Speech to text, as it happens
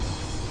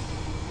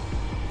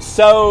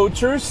So,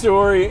 true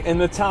story, in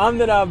the time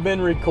that I've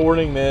been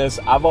recording this,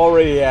 I've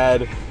already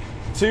had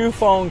 2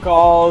 phone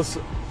calls,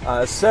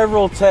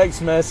 several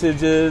text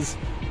messages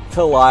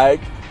to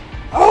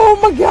oh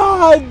my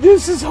God,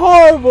 this is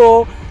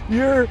horrible.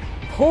 Your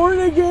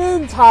Porn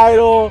Again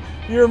title,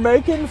 you're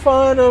making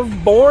fun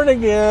of Born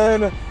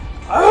Again.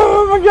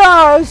 Oh my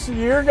gosh,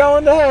 you're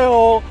going to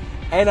hell.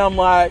 And I'm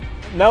like,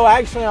 no,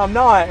 actually I'm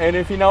not. And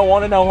if you don't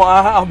want to know why,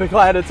 I'll be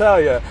glad to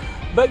tell you.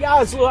 But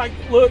guys,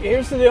 look,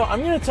 here's the deal.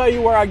 I'm going to tell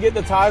you where I get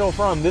the title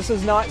from. This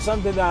is not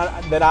something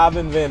that I've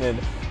invented.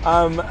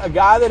 A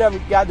guy that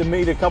I've got to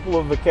meet a couple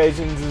of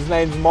occasions, his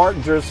name's Mark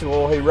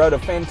Driscoll. He wrote a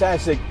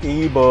fantastic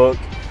ebook,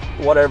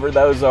 whatever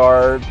those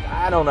are,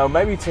 I don't know,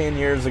 maybe 10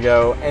 years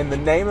ago. And the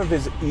name of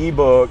his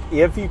ebook,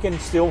 if you can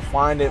still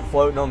find it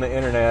floating on the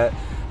internet,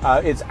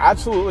 it's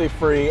absolutely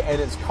free,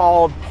 and it's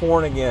called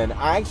Porn Again.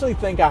 I actually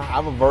think I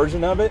have a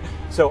version of it,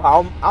 so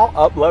I'll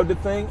upload the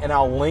thing and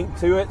I'll link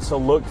to it, so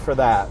look for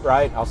that,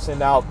 right? I'll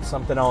send out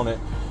something on it.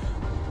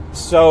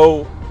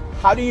 So,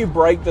 how do you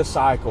break the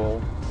cycle?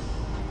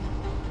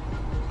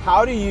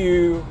 How do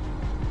you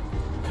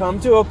come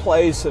to a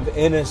place of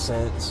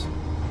innocence?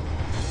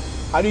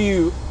 How do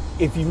you,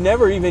 if you've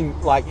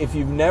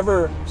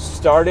never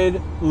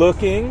started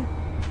looking,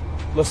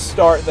 let's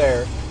start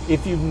there.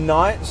 If you've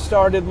not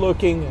started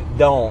looking,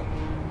 don't.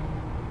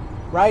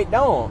 Right?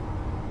 Don't.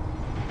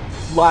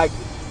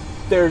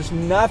 There's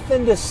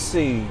nothing to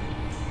see.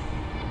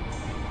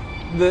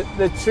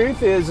 The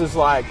truth is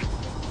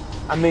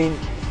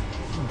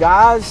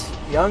guys,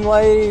 young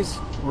ladies,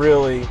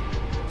 really,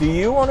 do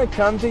you want to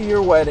come to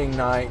your wedding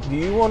night? Do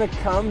you want to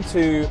come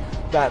to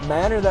that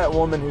man or that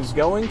woman who's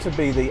going to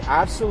be the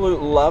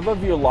absolute love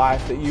of your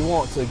life, that you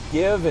want to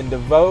give and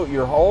devote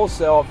your whole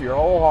self, your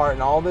whole heart,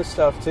 and all this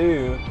stuff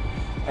to?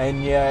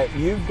 And yet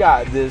you've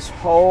got this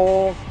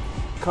whole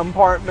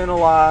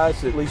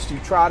compartmentalized, at least you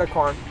try to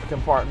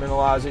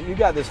compartmentalize it, you've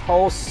got this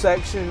whole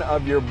section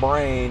of your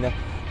brain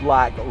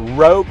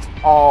roped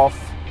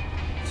off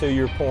to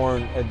your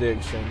porn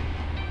addiction.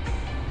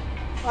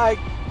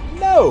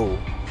 No.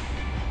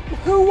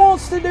 Who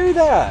wants to do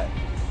that?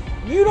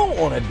 You don't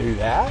want to do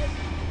that.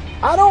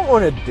 I don't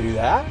want to do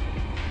that.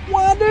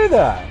 Why do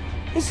that?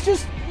 It's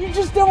just, you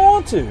just don't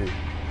want to.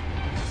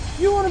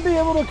 You want to be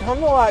able to come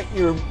to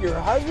your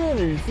husband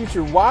or your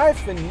future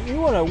wife, and you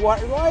want to,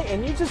 right?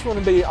 And you just want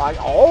to be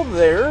all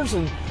theirs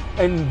and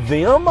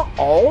them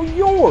all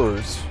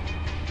yours,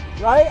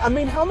 right? I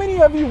mean, how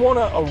many of you want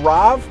to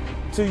arrive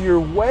to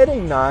your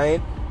wedding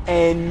night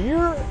and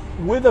you're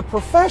with a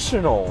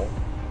professional?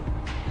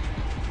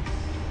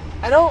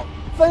 I don't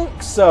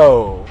think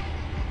so,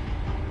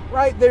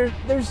 right?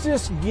 There's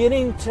just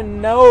getting to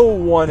know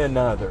one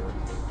another.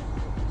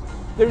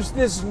 There's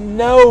this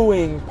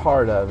knowing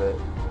part of it.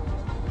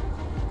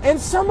 And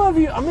some of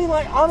you,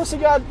 honestly,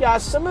 God,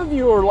 guys, some of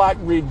you are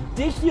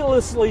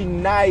ridiculously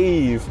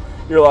naive.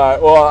 You're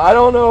well, I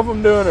don't know if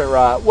I'm doing it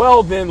right.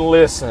 Well, then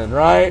listen,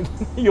 right?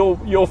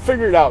 You'll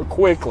figure it out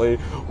quickly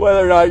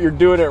whether or not you're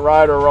doing it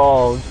right or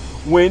wrong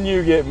when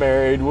you get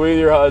married with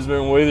your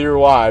husband, with your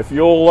wife.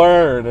 You'll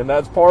learn, and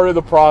that's part of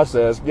the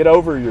process. Get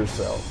over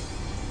yourself.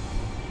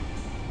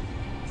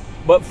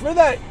 But for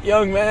that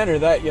young man or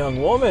that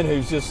young woman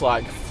who's just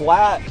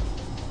flat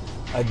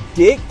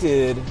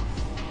addicted,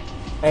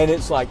 and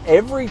it's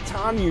every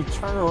time you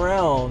turn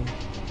around,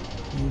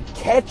 you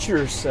catch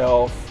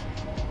yourself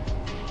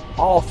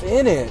off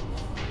in it,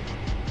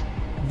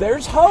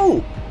 there's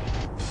hope.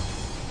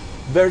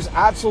 There's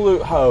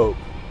absolute hope.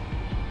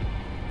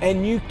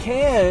 And you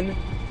can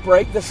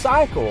break the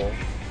cycle.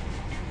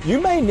 You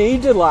may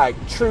need to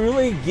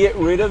truly get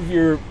rid of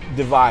your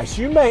device.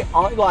 You may,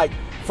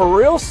 for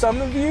real,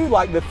 some of you,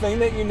 the thing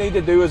that you need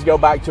to do is go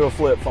back to a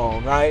flip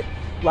phone, right?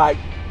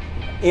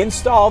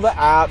 Install the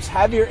apps,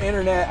 have your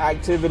internet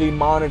activity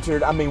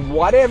monitored.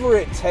 Whatever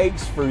it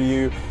takes for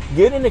you,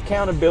 get an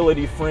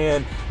accountability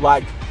friend.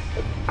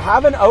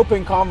 Have an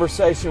open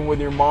conversation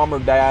with your mom or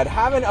dad.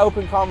 Have an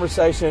open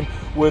conversation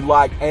with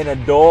an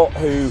adult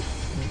who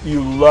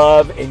you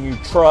love and you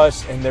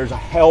trust, and there's a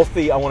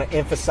healthy, I want to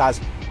emphasize,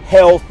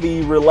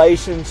 healthy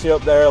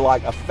relationship there,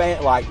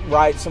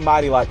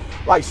 somebody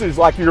Sue's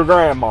your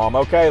grandmom,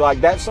 okay?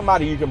 That's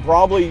somebody you can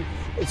probably,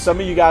 some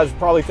of you guys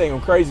probably think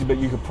I'm crazy, but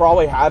you could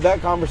probably have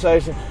that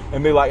conversation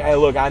and be hey,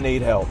 look, I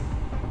need help.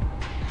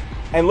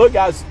 And look,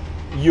 guys,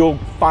 you'll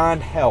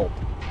find help,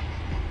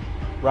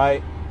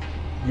 right?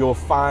 You'll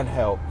find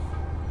help.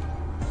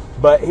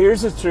 But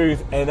here's the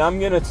truth, and I'm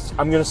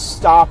gonna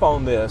stop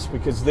on this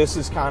because this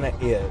is kind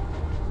of it.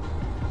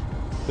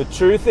 The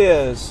truth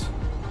is,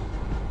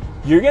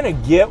 you're gonna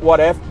get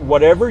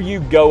whatever you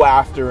go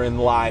after in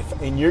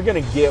life, and you're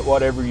gonna get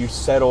whatever you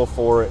settle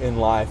for in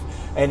life.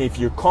 And if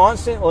you're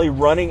constantly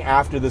running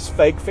after this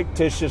fake,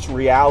 fictitious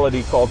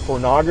reality called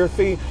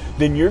pornography,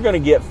 then you're going to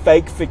get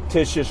fake,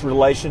 fictitious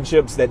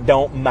relationships that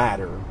don't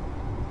matter.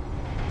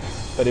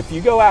 But if you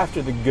go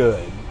after the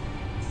good,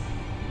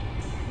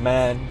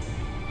 man,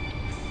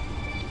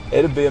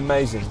 it'll be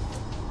amazing.